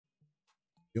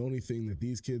The only thing that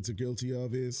these kids are guilty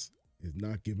of is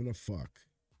not giving a fuck.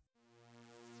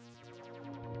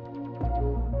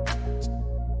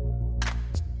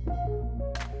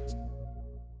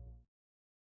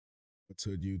 What's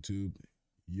Hood YouTube?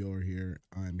 You're here.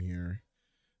 I'm here.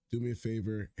 Do me a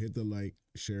favor, hit the like,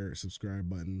 share, subscribe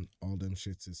button. All them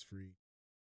shits is free.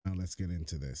 Now let's get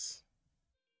into this.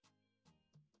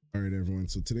 All right, everyone.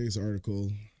 So today's article,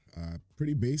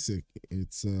 pretty basic.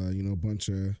 It's a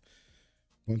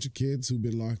bunch of kids who've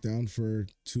been locked down for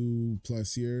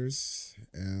 2+ years,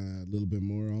 a little bit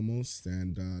more almost,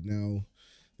 and now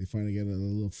they finally get a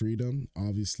little freedom.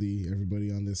 Obviously,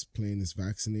 everybody on this plane is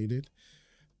vaccinated,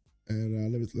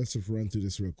 and let's just run through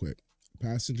this real quick.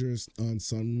 Passengers on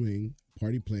Sunwing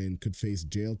party plane could face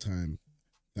jail time,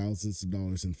 thousands of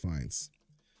dollars in fines.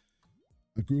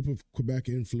 A group of Quebec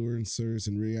influencers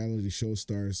and reality show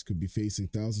stars could be facing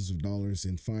thousands of dollars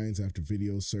in fines after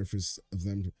videos surfaced of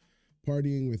them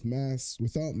partying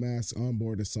without masks on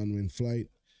board a Sunwing flight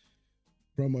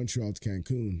from Montreal to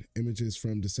Cancun. Images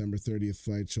from December 30th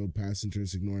flight showed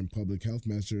passengers ignoring public health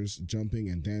measures, jumping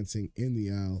and dancing in the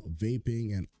aisle,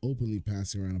 vaping, and openly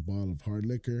passing around a bottle of hard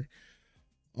liquor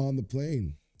on the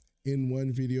plane. In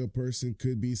one video, a person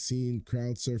could be seen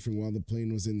crowd surfing while the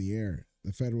plane was in the air.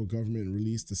 The federal government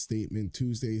released a statement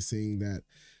Tuesday saying that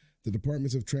the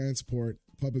Departments of Transport,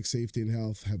 Public Safety, and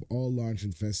Health have all launched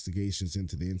investigations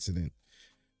into the incident.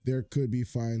 There could be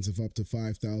fines of up to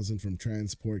 $5,000 from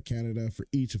Transport Canada for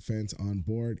each offense on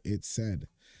board, it said.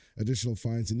 Additional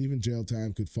fines and even jail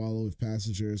time could follow if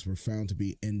passengers were found to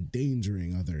be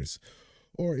endangering others,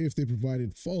 or if they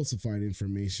provided falsified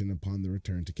information upon the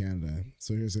return to Canada.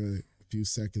 So here's a few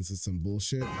seconds of some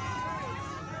bullshit.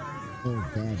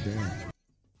 Oh, god damn.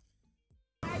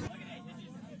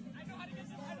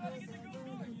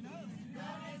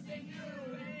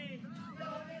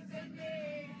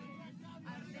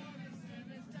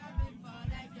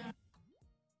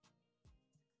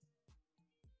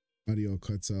 Audio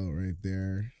cuts out right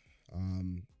there.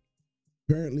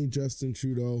 Apparently Justin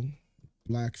Trudeau,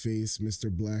 blackface, Mr.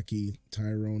 Blackie,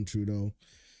 Tyrone Trudeau,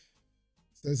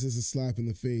 says it's a slap in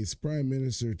the face. Prime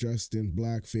Minister Justin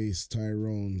Blackface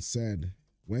Tyrone said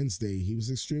Wednesday he was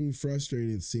extremely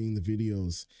frustrated seeing the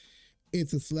videos.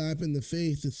 It's a slap in the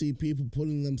face to see people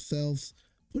putting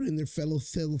their fellow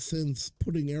citizens,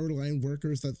 putting airline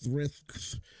workers at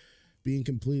risk, being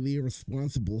completely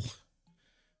irresponsible.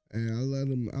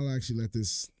 And I'll actually let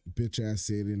this bitch ass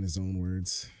say it in his own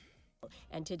words.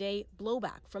 And today,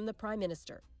 blowback from the Prime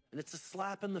Minister. And it's a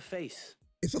slap in the face.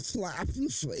 It's a slap in the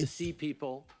face. To see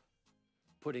people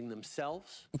putting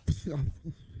themselves,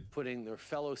 putting their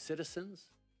fellow citizens,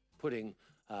 putting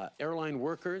airline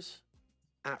workers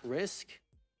at risk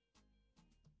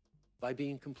by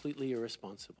being completely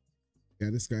irresponsible. Yeah,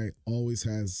 this guy always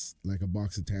has like a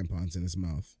box of tampons in his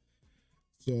mouth.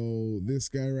 So this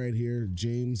guy right here,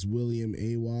 James William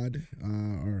Awad,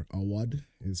 or Awad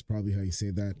is probably how you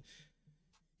say that.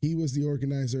 He was the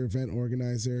event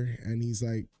organizer, and he's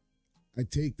like, I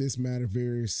take this matter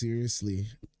very seriously.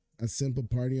 A simple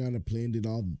party on a plane did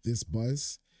all this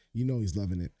buzz. You know he's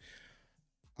loving it.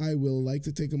 I will like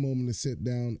to take a moment to sit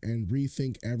down and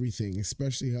rethink everything,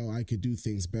 especially how I could do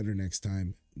things better next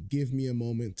time. Give me a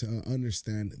moment to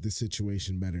understand the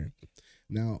situation better.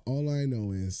 Now, all I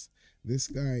know is this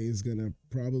guy is going to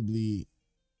probably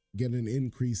get an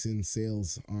increase in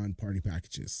sales on party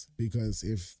packages, because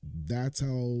if that's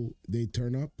how they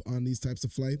turn up on these types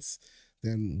of flights,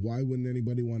 then why wouldn't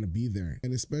anybody want to be there?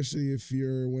 And especially if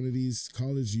you're one of these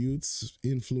college youths,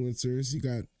 influencers,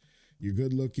 you're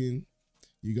good looking,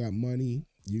 you got money,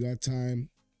 you got time.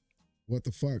 What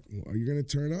the fuck? You're going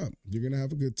to turn up. You're going to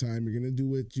have a good time. You're going to do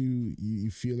what you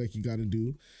feel like you got to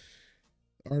do.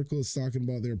 Article is talking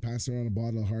about they're passing around a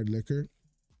bottle of hard liquor.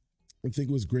 I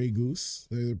think it was Grey Goose.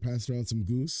 They're passing around some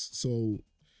goose. So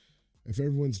if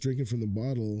everyone's drinking from the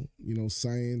bottle,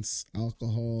 science,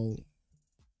 alcohol,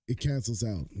 it cancels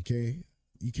out, okay?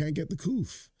 You can't get the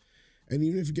coof. And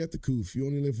even if you get the coof, you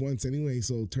only live once anyway,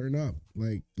 so turn up.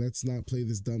 Like, let's not play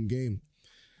this dumb game.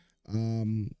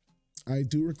 I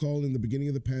do recall in the beginning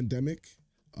of the pandemic,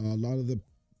 a lot of the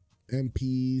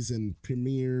MPs and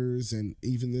premiers and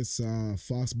even this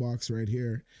Foss box right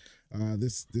here,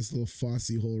 this little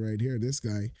Fossy hole right here, this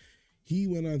guy, he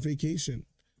went on vacation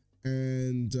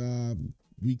and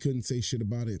we couldn't say shit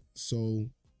about it. So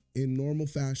in normal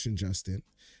fashion, Justin,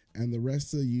 and the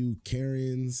rest of you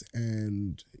Karens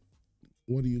and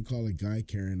what do you call a guy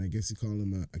Karen? I guess you call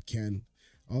him a Ken.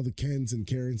 All the Kens and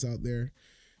Karens out there,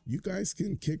 you guys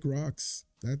can kick rocks.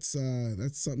 That's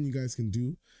something you guys can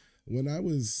do. When I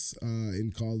was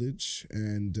in college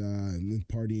and in the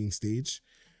partying stage,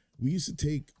 we used to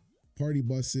take party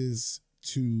buses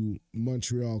to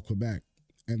Montreal, Quebec,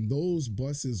 and those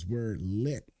buses were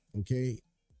lit, okay?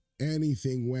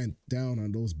 Anything went down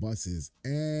on those buses.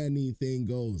 Anything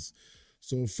goes.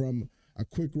 So from a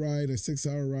quick ride, a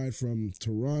 6-hour ride from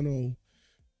Toronto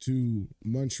to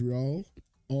Montreal,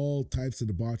 all types of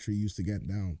debauchery used to get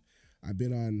down. I've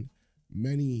been on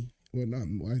many, well,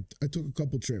 not, I took a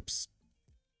couple trips.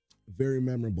 Very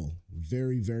memorable.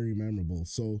 Very, very memorable.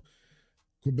 So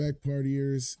Quebec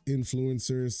partiers,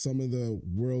 influencers, some of the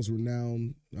world's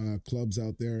renowned clubs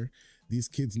out there, these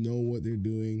kids know what they're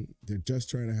doing. They're just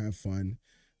trying to have fun.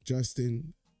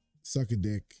 Justin, suck a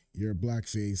dick. You're a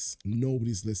blackface.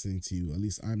 Nobody's listening to you. At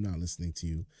least I'm not listening to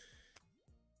you.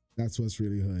 That's what's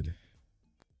really hood.